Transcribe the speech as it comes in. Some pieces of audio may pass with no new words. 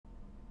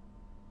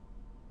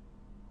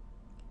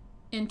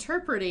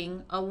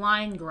Interpreting a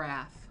line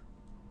graph.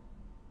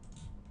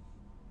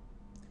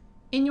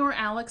 In your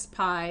Aleks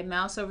pie,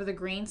 mouse over the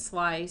green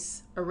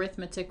slice,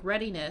 Arithmetic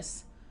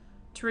Readiness,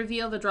 to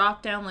reveal the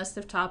drop-down list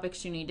of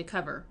topics you need to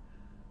cover.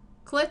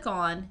 Click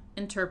on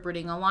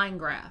Interpreting a Line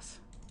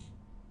Graph.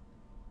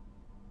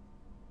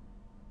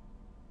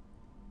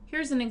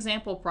 Here's an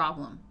example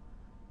problem.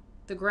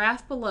 The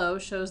graph below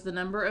shows the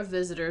number of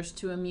visitors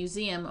to a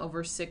museum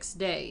over 6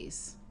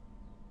 days.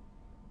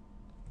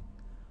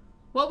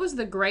 What was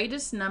the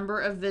greatest number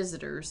of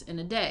visitors in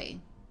a day?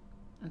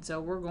 And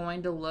so we're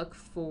going to look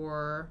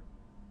for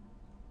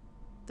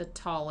the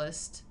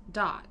tallest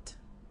dot,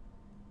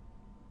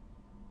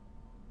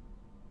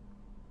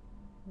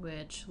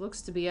 which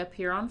looks to be up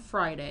here on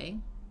Friday.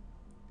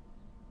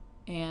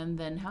 And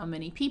then how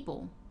many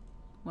people?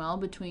 Well,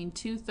 between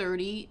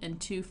 230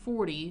 and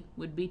 240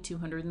 would be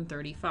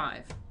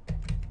 235.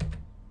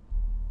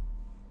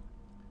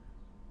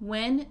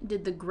 When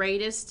did the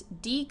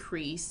greatest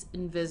decrease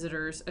in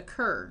visitors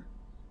occur?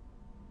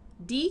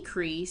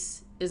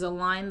 Decrease is a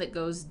line that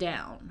goes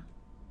down.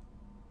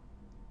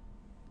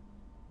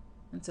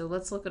 And so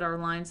let's look at our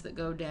lines that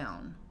go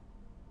down.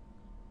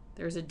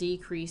 There's a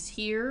decrease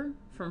here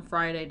from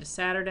Friday to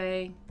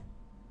Saturday.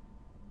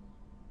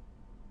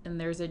 And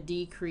there's a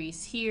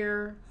decrease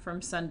here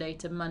from Sunday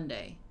to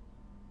Monday.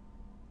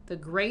 The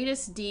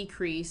greatest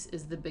decrease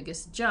is the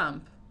biggest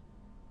jump,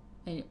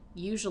 and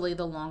usually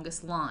the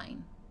longest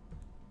line.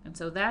 And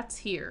so that's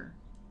here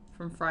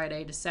from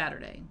Friday to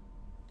Saturday.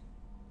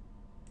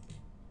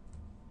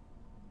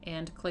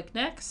 And click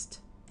Next.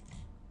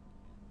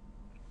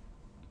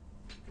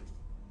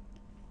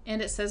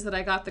 And it says that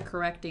I got the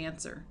correct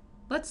answer.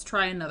 Let's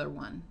try another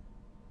one.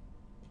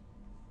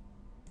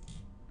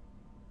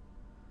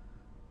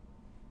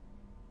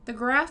 The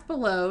graph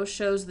below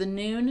shows the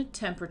noon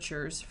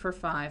temperatures for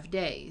 5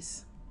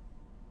 days.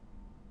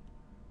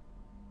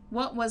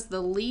 What was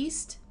the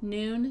least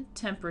noon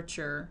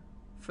temperature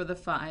for the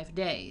 5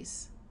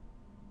 days?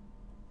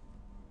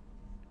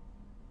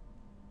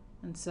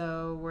 And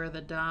so where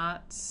the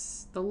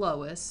dot's the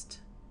lowest,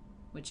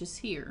 which is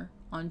here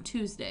on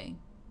Tuesday.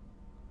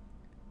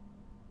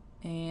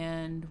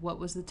 And what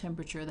was the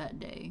temperature that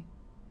day?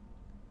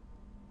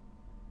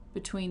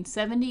 Between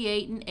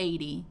 78 and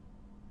 80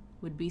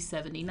 would be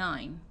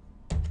 79.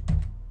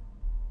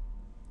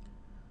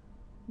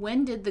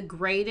 When did the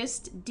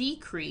greatest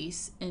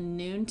decrease in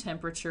noon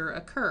temperature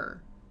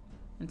occur?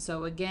 And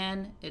so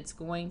again, it's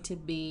going to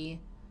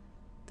be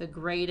the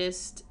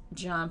greatest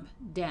jump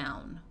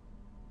down.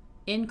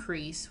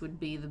 Increase would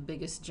be the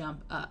biggest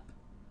jump up.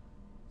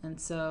 And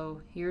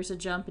so here's a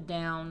jump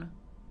down,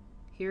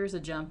 here's a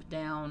jump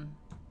down,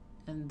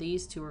 and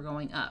these two are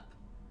going up.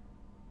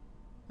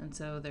 And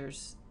so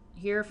there's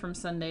here from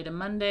Sunday to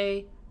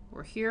Monday,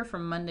 or here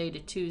from Monday to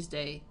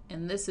Tuesday,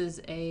 and this is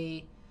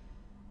a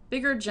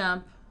bigger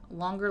jump,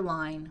 longer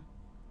line,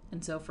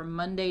 and so from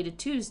Monday to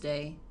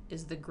Tuesday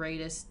is the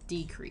greatest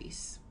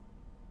decrease.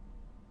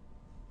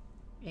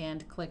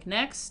 And click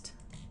Next.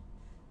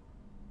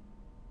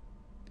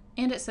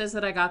 And it says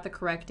that I got the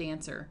correct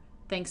answer.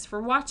 Thanks for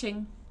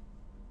watching.